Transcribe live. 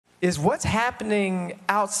is what's happening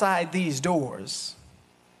outside these doors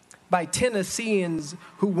by Tennesseans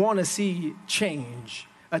who want to see change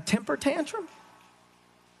a temper tantrum?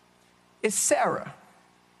 It's Sarah,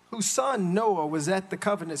 whose son Noah was at the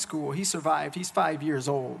covenant school. He survived. He's 5 years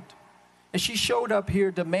old. And she showed up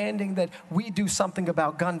here demanding that we do something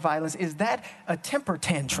about gun violence. Is that a temper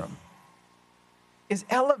tantrum? Is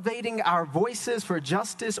elevating our voices for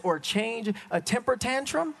justice or change a temper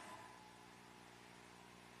tantrum?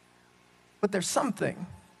 But there's something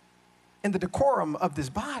in the decorum of this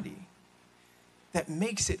body that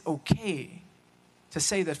makes it okay to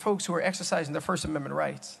say that folks who are exercising their First Amendment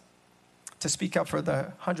rights to speak up for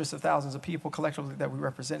the hundreds of thousands of people collectively that we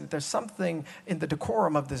represent, there's something in the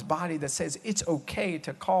decorum of this body that says it's okay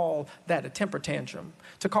to call that a temper tantrum,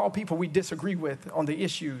 to call people we disagree with on the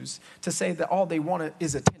issues, to say that all they want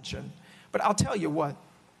is attention. But I'll tell you what,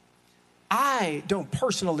 I don't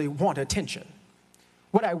personally want attention.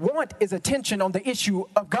 What I want is attention on the issue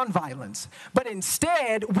of gun violence. But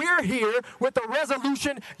instead, we're here with a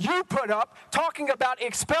resolution you put up talking about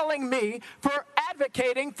expelling me for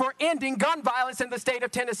advocating for ending gun violence in the state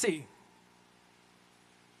of Tennessee.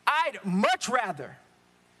 I'd much rather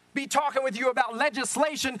be talking with you about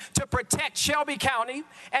legislation to protect Shelby County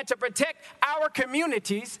and to protect our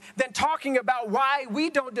communities than talking about why we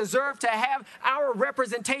don't deserve to have our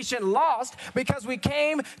representation lost because we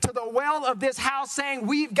came to the well of this house saying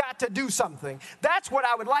we've got to do something. That's what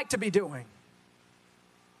I would like to be doing.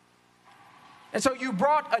 And so you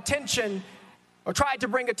brought attention or tried to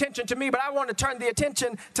bring attention to me, but I want to turn the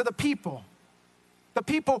attention to the people. The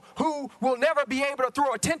people who will never be able to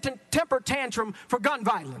throw a temper tantrum for gun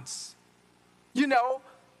violence. You know,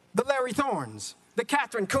 the Larry Thorns, the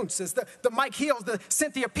Catherine Kuntzes, the Mike Hills, the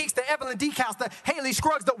Cynthia Peaks, the Evelyn Decaus, the Haley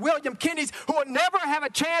Scruggs, the William Kennedys, who will never have a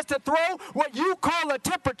chance to throw what you call a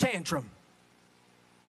temper tantrum.